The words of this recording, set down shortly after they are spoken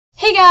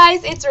Hey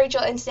guys, it's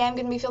Rachel, and today I'm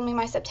going to be filming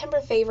my September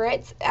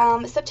favorites.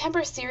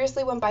 September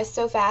seriously went by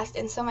so fast,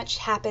 and so much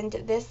happened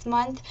this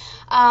month,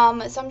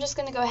 so I'm just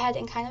going to go ahead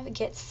and kind of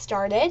get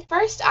started.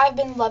 First, I've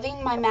been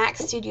loving my MAC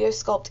Studio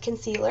Sculpt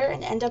Concealer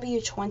in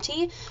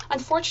NW20.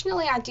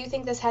 Unfortunately, I do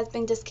think this has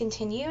been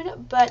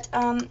discontinued, but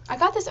I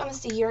got this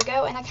almost a year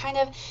ago, and I kind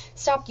of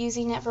stopped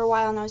using it for a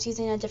while, and I was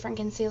using a different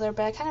concealer,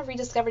 but I kind of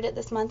rediscovered it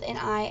this month, and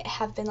I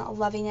have been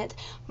loving it.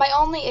 My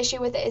only issue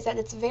with it is that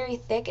it's very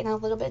thick and a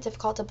little bit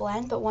difficult to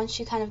blend, but once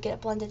you kind of get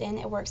it blended in,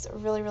 it works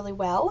really, really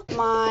well.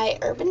 My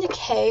Urban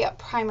Decay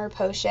Primer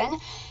Potion.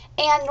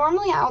 And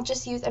normally I'll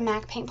just use a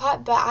MAC paint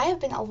pot, but I have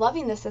been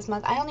loving this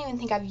month. I don't even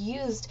think I've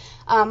used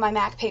my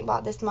MAC paint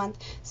pot this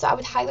month, so I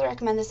would highly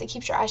recommend this. It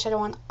keeps your eyeshadow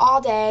on all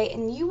day,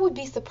 and you would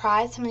be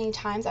surprised how many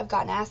times I've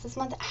gotten asked this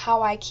month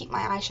how I keep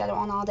my eyeshadow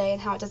on all day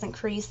and how it doesn't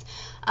crease.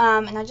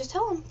 And I just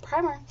tell them,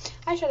 primer,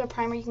 eyeshadow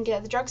primer. You can get it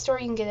at the drugstore,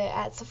 you can get it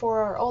at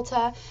Sephora or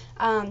Ulta,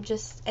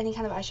 just any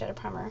kind of eyeshadow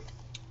primer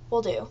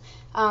will do.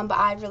 But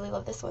I really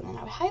love this one, and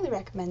I would highly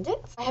recommend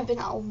it. I have been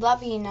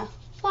loving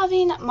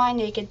my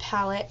Naked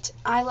palette.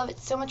 I love it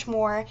so much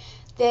more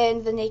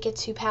than the Naked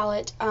 2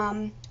 palette.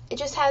 It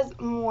just has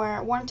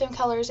more warm tone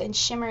colors and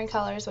shimmery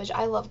colors, which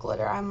I love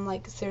glitter. I'm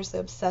like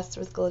seriously obsessed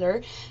with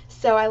glitter.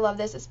 So I love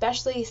this,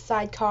 especially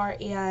Sidecar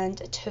and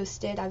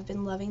Toasted. I've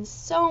been loving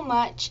so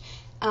much.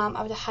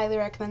 I would highly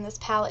recommend this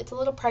palette. It's a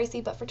little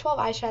pricey, but for 12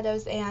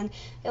 eyeshadows and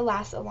it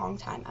lasts a long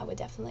time, I would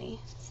definitely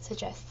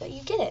suggest that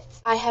you get it.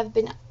 I have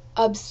been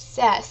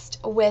obsessed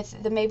with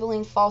the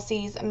Maybelline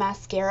Falsies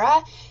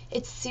mascara.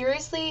 It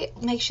seriously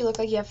makes you look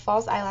like you have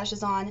false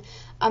eyelashes on.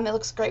 It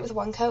looks great with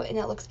one coat, and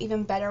it looks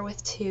even better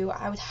with two.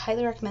 I would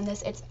highly recommend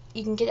this.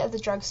 You can get it at the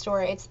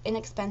drugstore. It's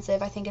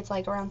inexpensive. I think it's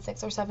like around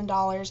 $6 or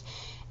 $7,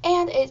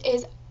 and it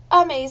is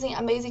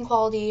amazing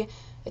quality.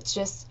 It's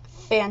just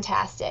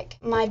fantastic.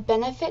 My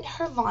Benefit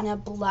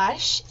Hervana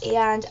blush,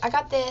 and I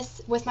got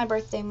this with my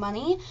birthday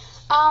money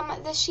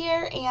this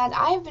year, and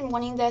I have been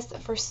wanting this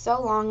for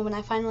so long. When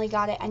I finally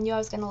got it, I knew I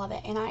was going to love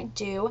it, and I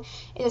do.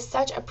 It is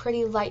such a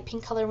pretty light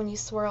pink color when you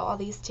swirl all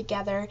these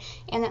together,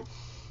 and it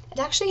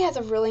actually has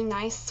a really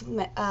nice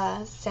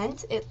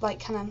scent. It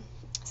like kind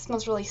of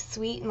smells really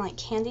sweet and like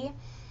candy.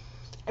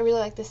 I really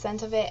like the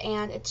scent of it,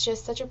 and it's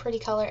just such a pretty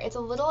color. It's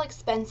a little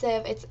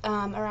expensive. It's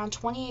around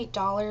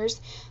 $28,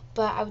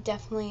 but I would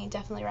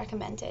definitely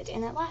recommend it,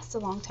 and it lasts a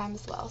long time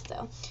as well.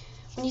 So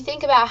when you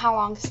think about how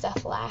long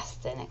stuff lasts,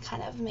 then it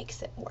kind of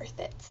makes it worth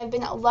it. I've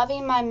been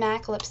loving my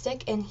MAC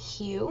lipstick in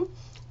Hue.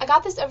 I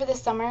got this over the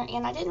summer,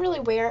 and I didn't really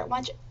wear it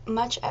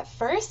much at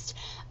first,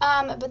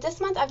 but this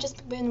month I've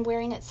just been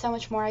wearing it so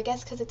much more, I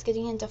guess because it's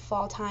getting into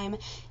fall time,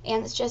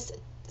 and it's just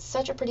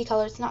such a pretty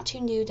color. It's not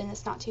too nude and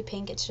it's not too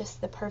pink. It's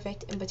just the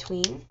perfect in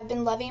between. I've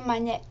been loving my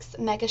NYX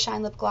Mega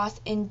Shine Lip Gloss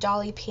in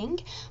Dolly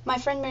Pink. My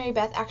friend Mary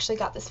Beth actually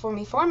got this for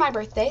me for my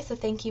birthday, so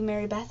thank you,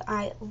 Mary Beth.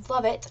 I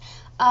love it,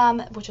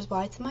 which is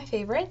why it's in my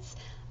favorites.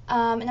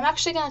 And I'm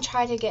actually going to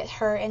try to get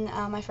her and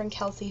my friend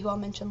Kelsey, who I'll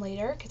mention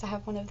later, because I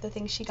have one of the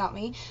things she got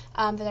me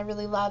that I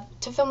really love,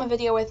 to film a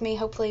video with me.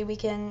 Hopefully we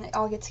can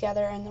all get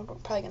together, and we're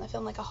probably going to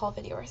film like a haul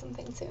video or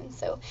something soon,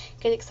 so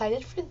get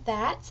excited for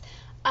that.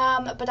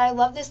 But I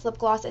love this lip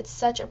gloss. It's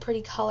such a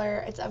pretty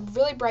color. It's a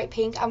really bright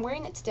pink. I'm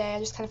wearing it today. I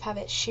just kind of have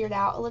it sheared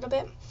out a little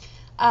bit.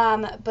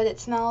 But it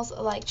smells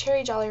like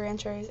Cherry Jolly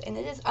Ranchers, and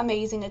it is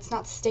amazing. It's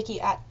not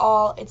sticky at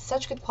all. It's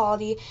such good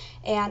quality,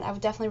 and I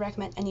would definitely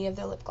recommend any of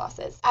their lip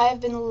glosses. I have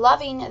been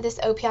loving this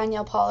OPI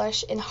nail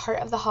polish in Heart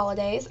of the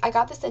Holidays. I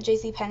got this at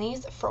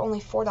JCPenney's for only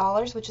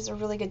 $4, which is a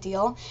really good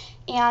deal,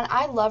 and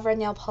I love red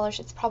nail polish.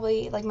 It's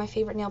probably like my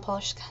favorite nail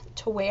polish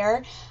to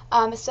wear,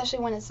 especially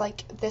when it's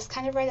like this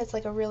kind of red. It's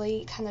like a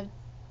really kind of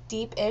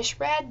deep-ish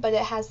red, but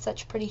it has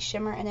such pretty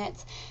shimmer in it,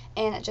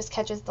 and it just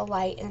catches the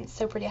light, and it's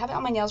so pretty. I have it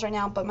on my nails right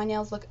now, but my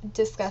nails look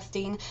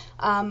disgusting.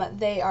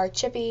 They are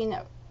chipping.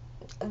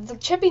 The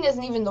chipping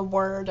isn't even the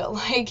word.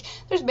 Like,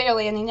 there's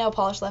barely any nail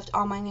polish left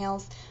on my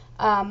nails,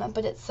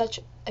 but it's such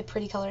a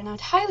pretty color, and I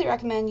would highly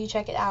recommend you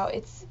check it out.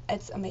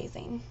 It's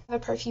amazing. I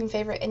have a perfume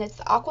favorite, and it's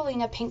the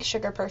Aquilina Pink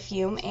Sugar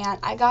perfume, and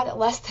I got it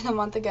less than a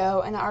month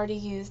ago, and I already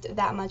used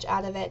that much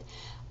out of it.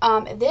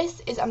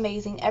 This is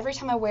amazing. Every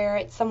time I wear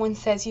it, someone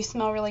says you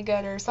smell really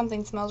good, or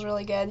something smells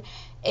really good,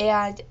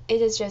 and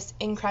it is just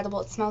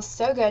incredible. It smells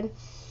so good.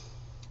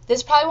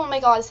 This probably won't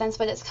make a lot of sense,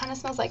 but it kind of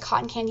smells like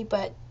cotton candy,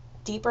 but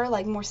deeper,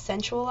 like more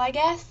sensual, I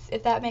guess,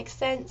 if that makes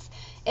sense.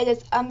 It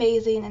is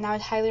amazing, and I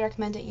would highly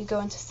recommend it. You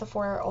go into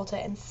Sephora or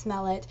Ulta and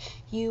smell it.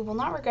 You will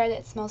not regret it.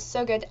 It smells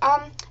so good.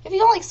 If you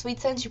don't like sweet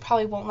scents, you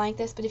probably won't like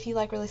this, but if you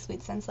like really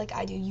sweet scents like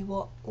I do, you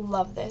will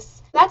love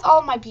this. That's all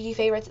of my beauty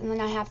favorites, and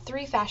then I have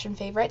 3 fashion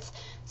favorites.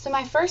 So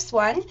my first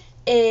one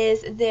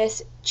is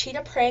this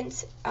cheetah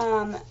print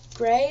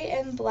gray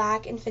and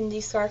black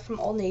infinity scarf from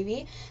Old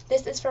Navy.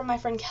 This is from my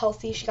friend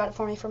Kelsey. She got it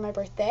for me for my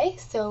birthday,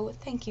 so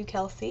thank you,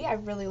 Kelsey. I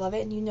really love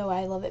it, and you know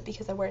I love it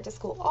because I wear it to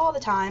school all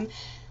the time.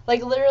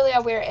 Like, literally, I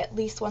wear it at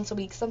least once a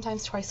week,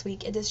 sometimes twice a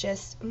week. It is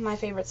just my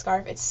favorite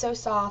scarf. It's so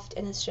soft,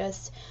 and it's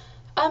just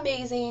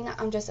amazing.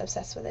 I'm just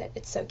obsessed with it.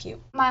 It's so cute.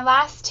 My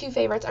last two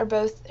favorites are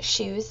both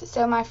shoes.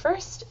 So my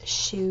first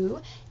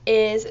shoe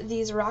is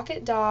these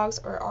Rocket Dog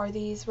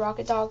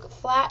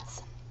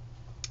flats.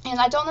 And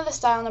I don't know the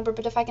style number,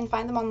 but if I can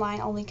find them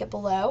online, I'll link it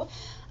below.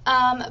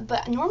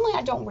 But normally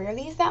I don't wear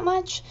these that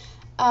much.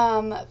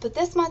 But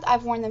this month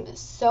I've worn them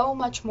so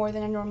much more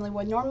than I normally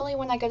would. Normally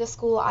when I go to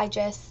school, I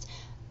just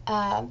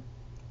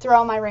throw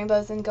on my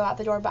rainbows and go out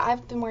the door, but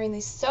I've been wearing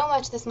these so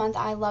much this month.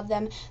 I love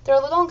them. They're a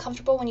little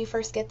uncomfortable when you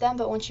first get them,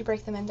 but once you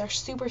break them in, they're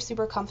super,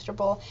 super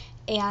comfortable,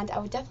 and I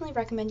would definitely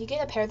recommend you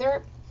get a pair.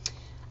 They're,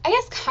 I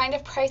guess, kind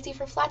of pricey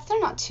for flats.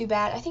 They're not too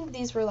bad. I think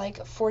these were like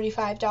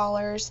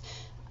 $45,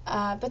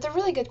 but they're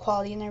really good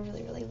quality, and I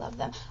really, really love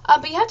them.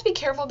 But you have to be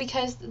careful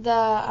because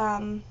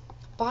the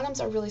bottoms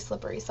are really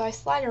slippery, so I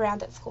slide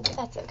around at school, but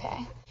that's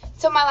okay.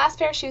 So my last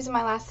pair of shoes and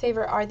my last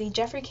favorite are the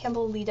Jeffrey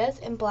Campbell Litas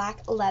in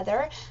black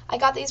leather. I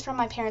got these from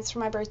my parents for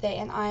my birthday,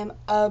 and I am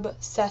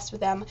obsessed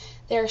with them.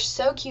 They're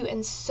so cute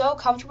and so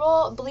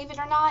comfortable. Believe it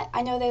or not,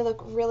 I know they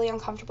look really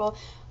uncomfortable,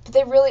 but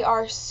they really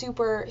are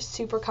super,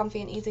 super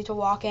comfy and easy to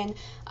walk in.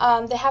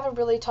 They have a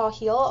really tall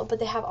heel, but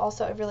they have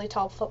also a really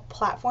tall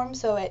platform,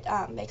 so it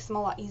makes them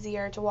a lot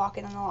easier to walk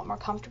in and a lot more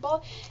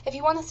comfortable. If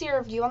you want to see a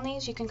review on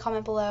these, you can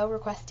comment below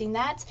requesting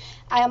that.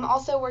 I am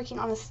also working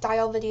on a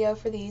style video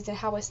for these and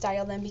how I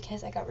style them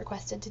because I got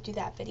requested to do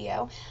that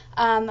video.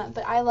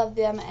 But I love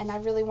them, and I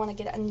really want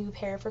to get a new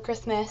pair for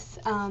Christmas.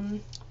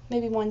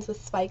 Maybe ones with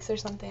spikes or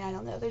something, I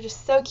don't know. They're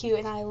just so cute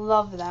and I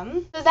love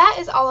them. So that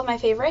is all of my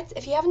favorites.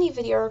 If you have any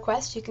video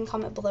requests, you can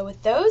comment below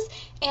with those.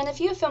 And if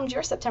you have filmed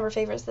your September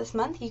favorites this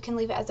month, you can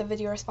leave it as a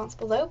video response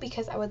below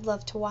because I would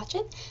love to watch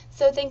it.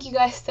 So thank you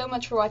guys so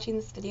much for watching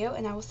this video,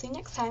 and I will see you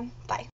next time. Bye.